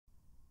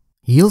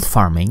Yield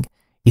farming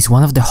is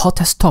one of the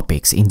hottest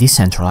topics in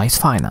decentralized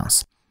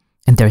finance,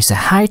 and there is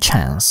a high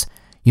chance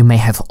you may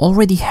have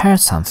already heard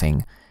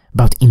something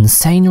about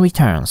insane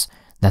returns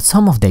that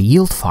some of the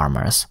yield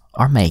farmers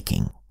are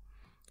making.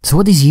 So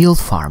what is yield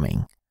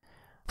farming?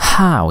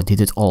 How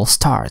did it all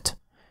start?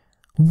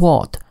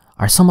 What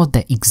are some of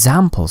the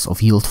examples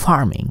of yield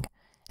farming?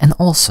 And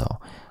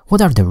also,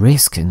 what are the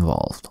risks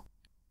involved?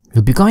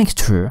 We'll be going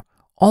through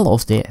all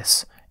of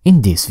this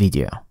in this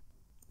video.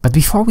 But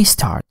before we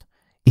start,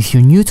 if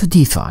you're new to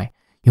DeFi,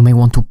 you may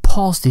want to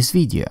pause this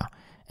video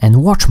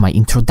and watch my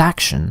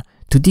introduction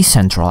to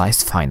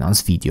decentralized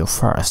finance video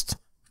first.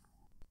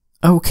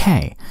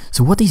 Okay,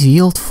 so what is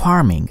yield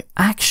farming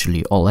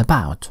actually all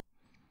about?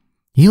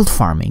 Yield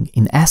farming,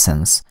 in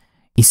essence,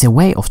 is a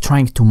way of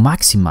trying to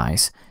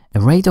maximize a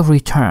rate of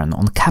return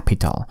on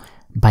capital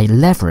by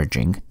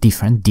leveraging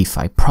different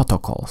DeFi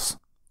protocols.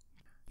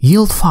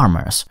 Yield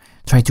farmers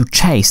try to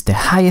chase the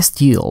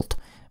highest yield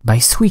by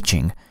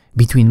switching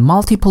between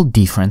multiple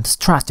different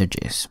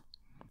strategies.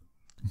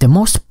 The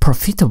most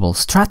profitable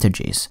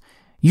strategies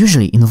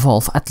usually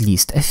involve at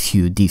least a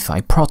few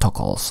DeFi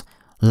protocols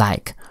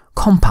like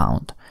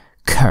Compound,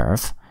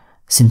 Curve,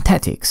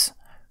 Synthetix,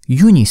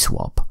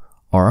 Uniswap,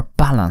 or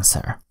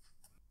Balancer.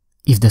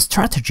 If the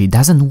strategy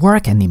doesn't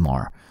work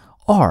anymore,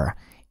 or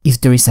if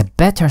there is a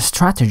better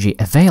strategy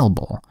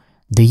available,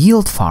 the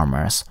yield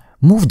farmers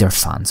move their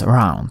funds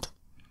around.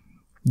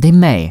 They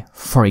may,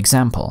 for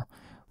example,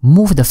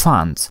 move the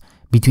funds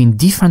between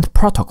different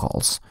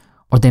protocols,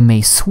 or they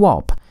may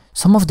swap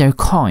some of their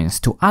coins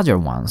to other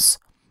ones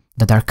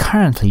that are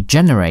currently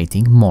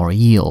generating more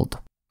yield.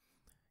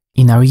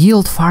 In our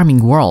yield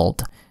farming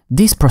world,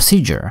 this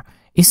procedure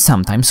is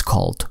sometimes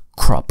called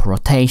crop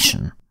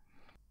rotation.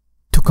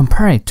 To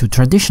compare it to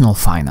traditional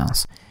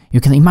finance,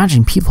 you can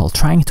imagine people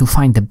trying to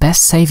find the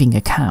best saving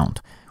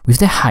account with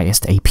the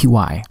highest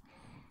APY.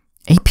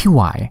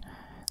 APY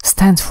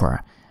stands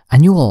for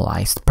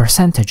annualized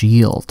percentage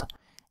yield,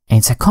 and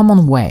it's a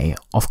common way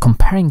of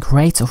comparing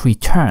rates of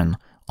return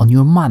on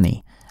your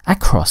money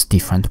across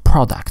different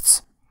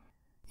products.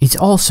 It's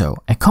also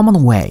a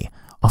common way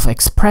of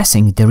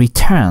expressing the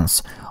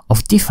returns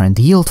of different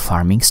yield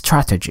farming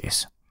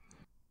strategies.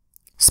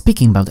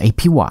 Speaking about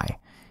APY,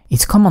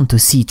 it's common to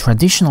see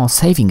traditional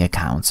saving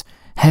accounts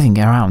having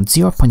around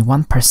 0.1%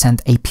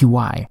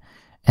 APY,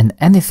 and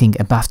anything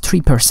above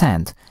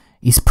 3%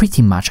 is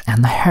pretty much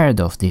unheard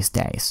of these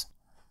days.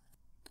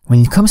 When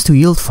it comes to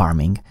yield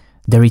farming,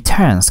 the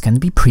returns can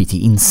be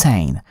pretty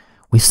insane,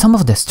 with some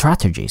of the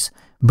strategies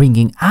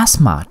bringing as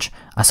much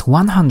as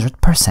 100%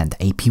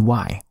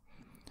 APY.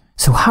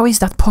 So how is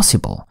that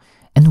possible,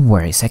 and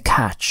where is a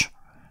catch?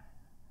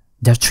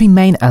 There are three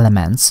main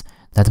elements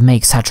that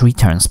make such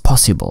returns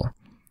possible: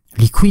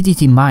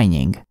 liquidity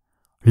mining,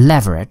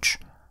 leverage,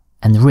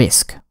 and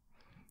risk.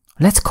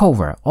 Let's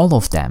cover all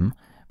of them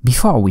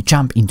before we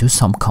jump into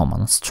some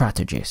common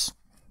strategies.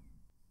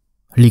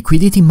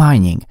 Liquidity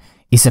mining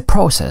is a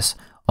process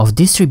of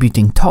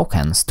distributing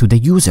tokens to the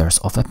users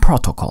of a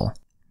protocol.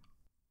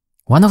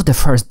 One of the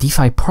first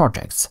DeFi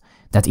projects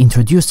that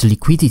introduced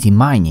liquidity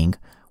mining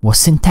was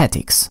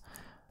Synthetix,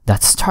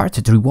 that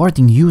started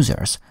rewarding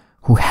users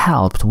who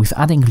helped with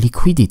adding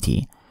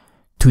liquidity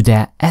to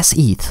the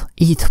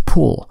SETH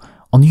pool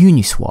on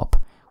Uniswap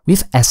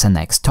with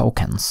SNX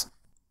tokens.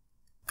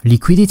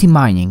 Liquidity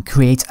mining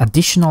creates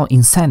additional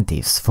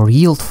incentives for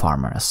yield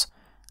farmers,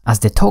 as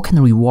the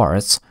token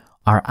rewards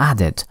are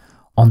added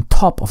on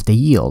top of the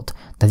yield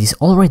that is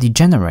already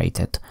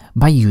generated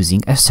by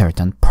using a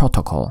certain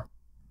protocol.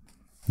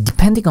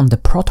 Depending on the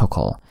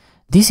protocol,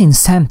 these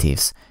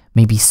incentives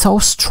may be so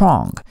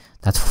strong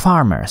that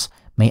farmers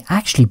may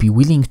actually be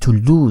willing to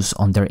lose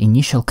on their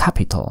initial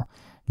capital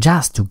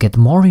just to get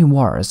more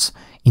rewards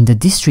in the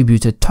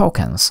distributed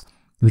tokens,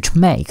 which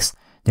makes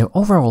their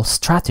overall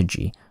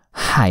strategy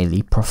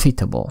highly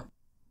profitable.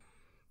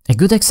 A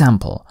good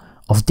example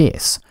of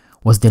this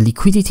was the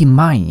liquidity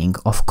mining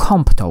of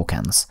comp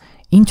tokens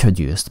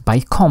introduced by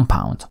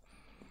Compound,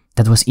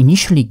 that was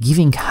initially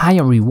giving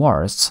higher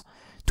rewards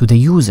to the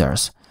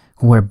users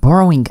who were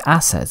borrowing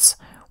assets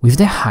with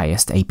the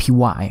highest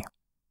APY.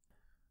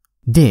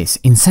 This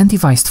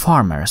incentivized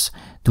farmers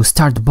to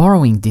start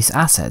borrowing these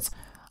assets,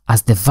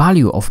 as the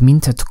value of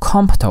minted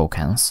comp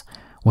tokens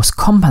was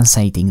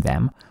compensating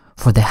them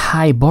for the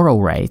high borrow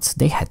rates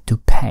they had to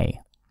pay.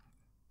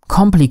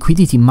 Comp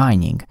liquidity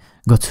mining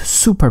got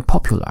super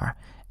popular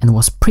and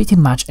was pretty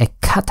much a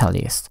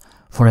catalyst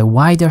for a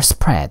wider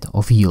spread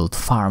of yield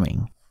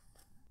farming.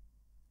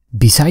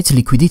 Besides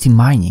liquidity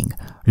mining,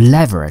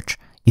 leverage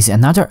is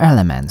another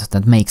element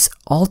that makes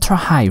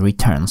ultra-high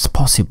returns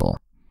possible.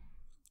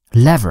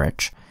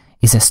 Leverage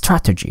is a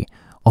strategy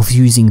of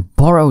using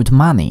borrowed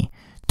money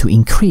to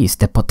increase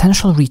the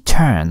potential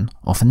return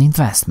of an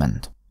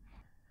investment.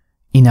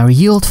 In our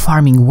yield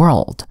farming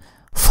world,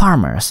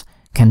 farmers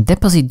can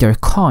deposit their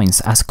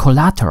coins as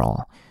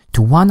collateral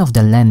to one of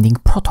the lending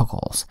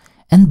protocols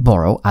and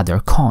borrow other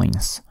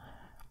coins.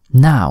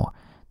 Now,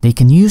 they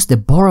can use the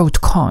borrowed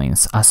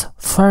coins as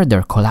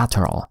further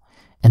collateral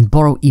and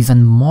borrow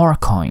even more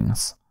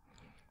coins.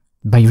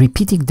 By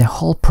repeating the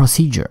whole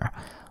procedure,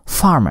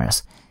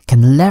 farmers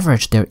can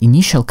leverage their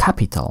initial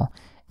capital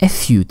a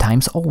few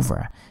times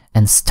over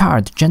and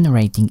start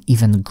generating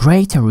even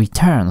greater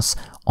returns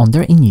on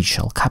their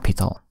initial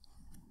capital.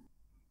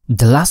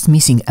 The last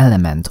missing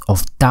element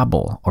of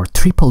double or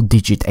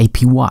triple-digit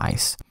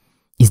APYs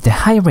is the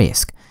high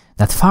risk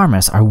that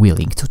farmers are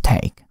willing to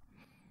take.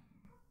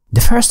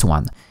 The first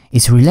one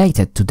is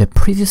related to the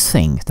previous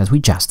thing that we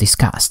just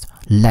discussed,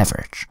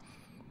 leverage.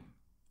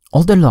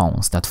 All the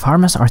loans that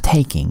farmers are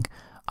taking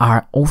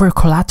are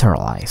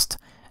over-collateralized,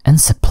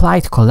 and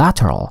supplied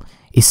collateral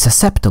is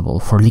susceptible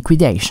for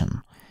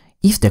liquidation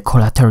if the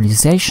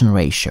collateralization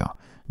ratio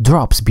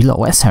drops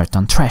below a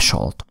certain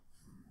threshold.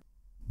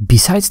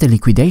 Besides the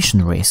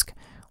liquidation risk,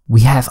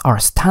 we have our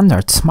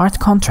standard smart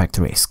contract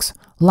risks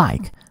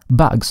like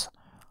bugs,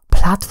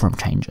 platform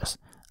changes,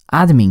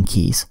 admin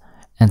keys,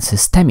 and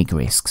systemic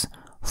risks,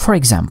 for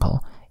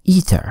example,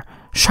 Ether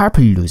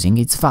sharply losing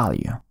its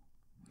value.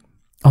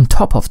 On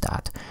top of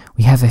that,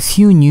 we have a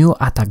few new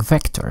attack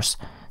vectors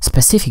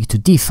specific to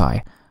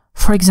DeFi,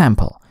 for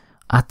example,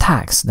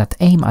 attacks that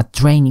aim at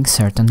draining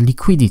certain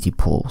liquidity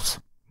pools.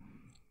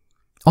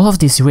 All of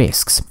these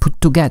risks put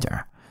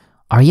together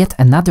are yet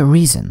another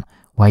reason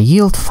why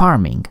yield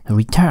farming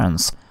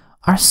returns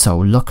are so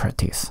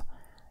lucrative.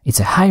 It's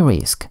a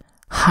high-risk,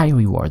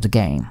 high-reward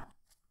game.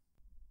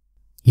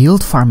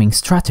 Yield farming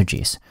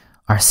strategies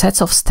are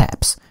sets of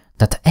steps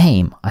that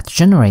aim at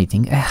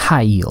generating a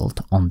high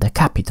yield on the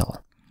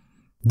capital.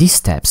 These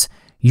steps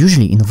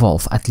usually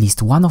involve at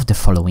least one of the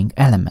following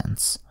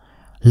elements: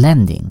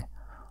 lending,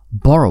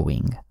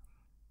 borrowing,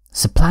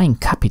 supplying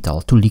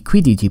capital to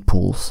liquidity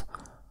pools,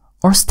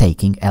 or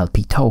staking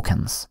LP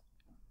tokens.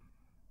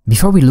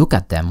 Before we look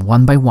at them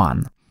one by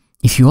one,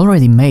 if you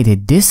already made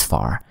it this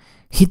far,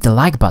 hit the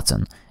like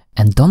button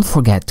and don't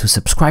forget to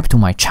subscribe to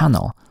my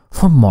channel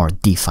for more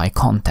DeFi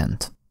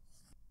content.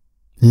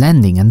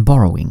 Lending and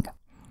borrowing.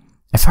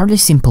 A fairly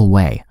simple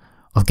way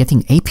of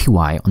getting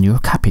APY on your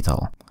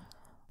capital.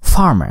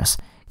 Farmers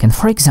can,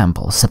 for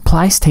example,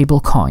 supply stable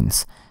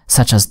coins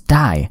such as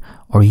DAI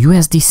or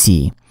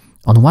USDC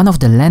on one of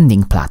the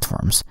lending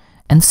platforms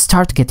and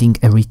start getting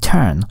a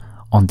return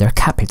on their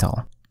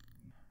capital.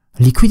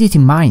 Liquidity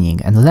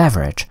mining and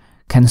leverage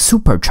can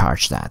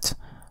supercharge that.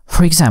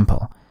 For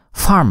example,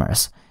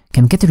 farmers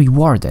can get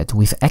rewarded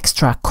with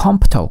extra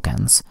comp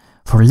tokens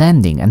for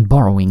lending and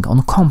borrowing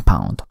on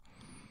Compound.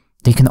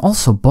 They can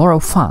also borrow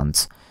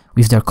funds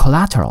with their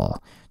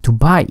collateral to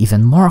buy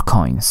even more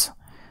coins.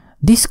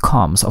 This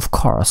comes, of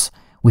course,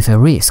 with a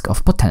risk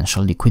of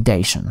potential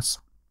liquidations.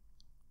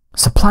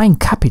 Supplying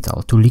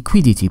capital to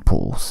liquidity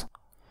pools.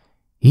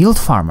 Yield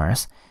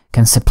farmers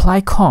can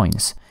supply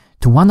coins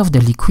to one of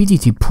the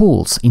liquidity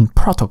pools in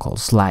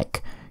protocols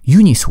like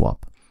Uniswap,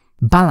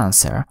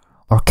 Balancer,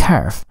 or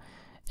Curve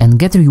and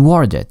get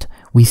rewarded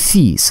with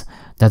fees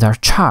that are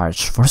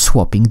charged for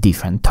swapping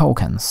different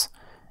tokens.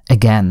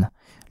 Again,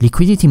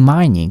 liquidity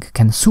mining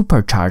can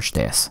supercharge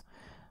this.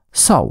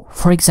 So,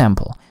 for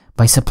example,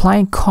 by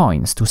supplying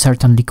coins to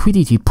certain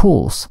liquidity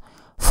pools,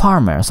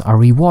 farmers are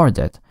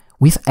rewarded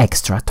with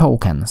extra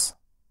tokens.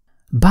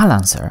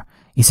 Balancer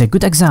is a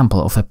good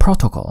example of a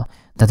protocol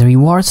that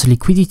rewards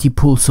liquidity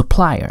pool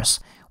suppliers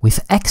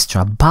with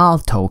extra BAL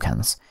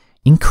tokens,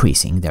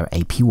 increasing their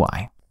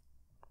APY.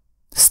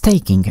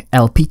 Staking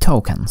LP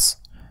tokens.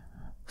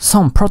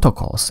 Some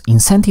protocols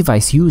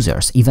incentivize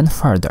users even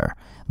further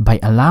by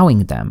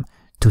allowing them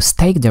to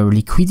stake their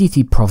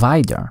liquidity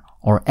provider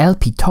or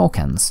LP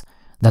tokens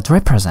that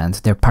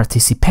represent their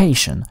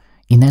participation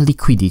in a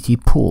liquidity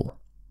pool.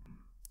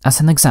 As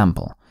an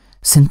example,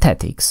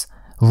 Synthetix,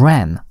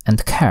 REN,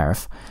 and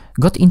Curve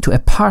got into a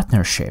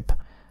partnership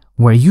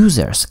where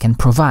users can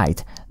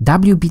provide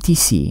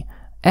WBTC,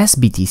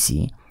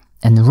 SBTC,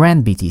 and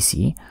REN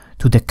BTC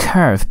to the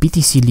Curve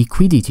BTC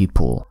liquidity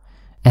pool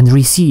and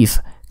receive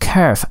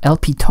Curve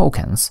LP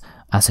tokens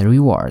as a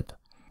reward.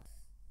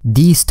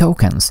 These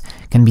tokens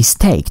can be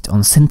staked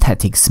on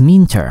Synthetix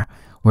Minter,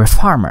 where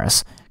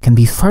farmers can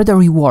be further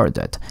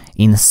rewarded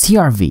in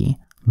CRV,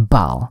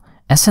 BAL,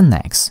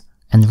 SNX,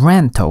 and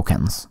REN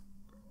tokens.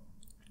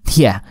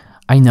 Yeah,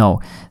 I know,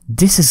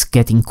 this is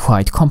getting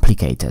quite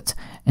complicated,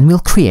 and we'll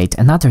create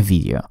another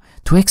video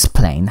to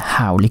explain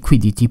how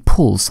liquidity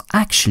pools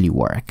actually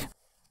work.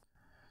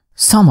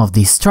 Some of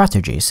these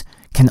strategies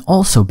can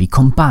also be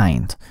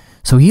combined,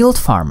 so yield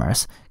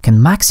farmers can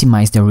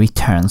maximize their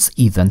returns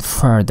even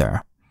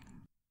further.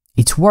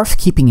 It's worth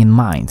keeping in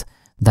mind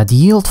that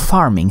yield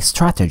farming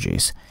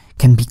strategies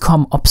can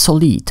become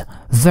obsolete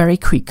very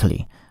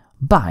quickly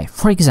by,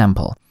 for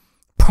example,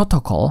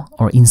 protocol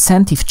or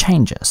incentive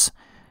changes,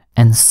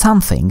 and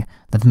something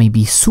that may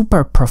be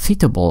super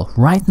profitable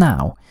right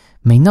now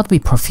may not be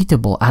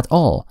profitable at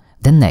all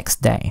the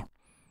next day.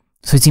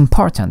 So it's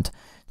important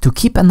to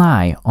keep an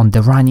eye on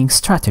the running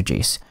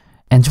strategies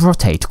and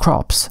rotate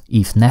crops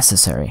if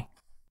necessary.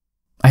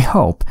 I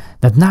hope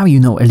that now you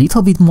know a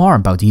little bit more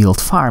about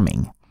yield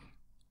farming.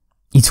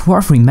 It's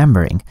worth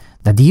remembering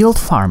that yield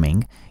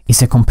farming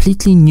is a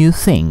completely new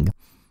thing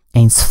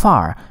and it's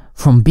far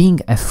from being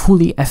a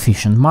fully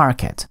efficient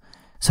market,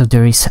 so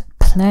there is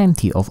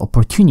plenty of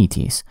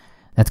opportunities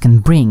that can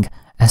bring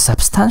a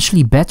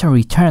substantially better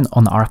return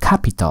on our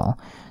capital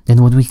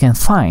than what we can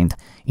find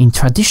in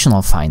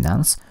traditional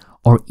finance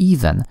or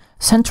even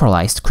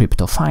centralized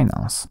crypto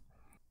finance.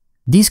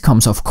 This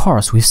comes of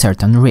course with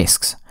certain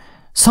risks.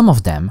 Some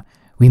of them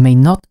we may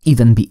not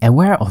even be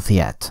aware of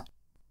yet.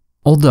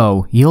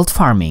 Although yield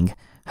farming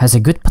has a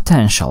good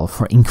potential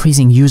for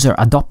increasing user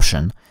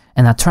adoption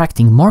and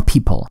attracting more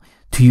people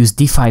to use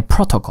DeFi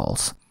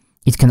protocols,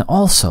 it can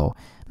also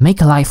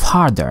make life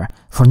harder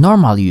for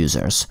normal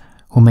users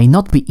who may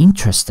not be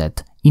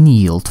interested in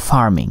yield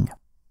farming.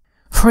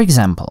 For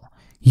example,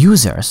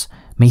 users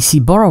may see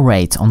borrow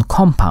rates on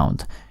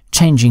Compound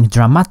changing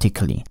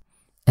dramatically,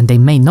 and they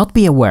may not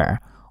be aware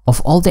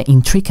of all the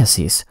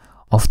intricacies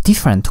of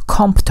different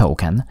comp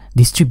token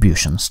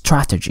distribution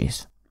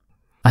strategies.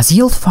 As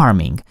yield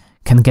farming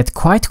can get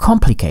quite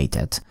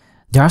complicated,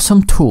 there are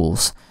some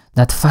tools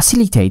that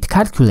facilitate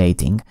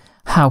calculating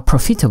how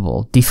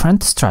profitable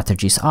different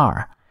strategies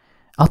are.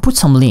 I'll put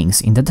some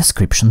links in the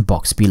description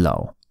box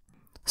below.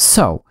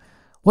 So,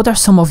 what are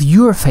some of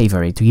your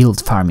favorite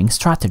yield farming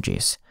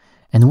strategies?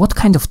 And what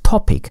kind of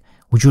topic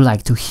would you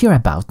like to hear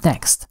about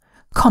next?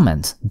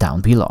 Comment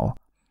down below.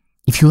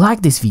 If you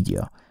like this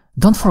video,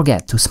 don't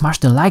forget to smash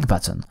the like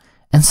button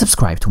and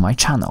subscribe to my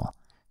channel.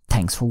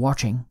 Thanks for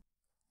watching.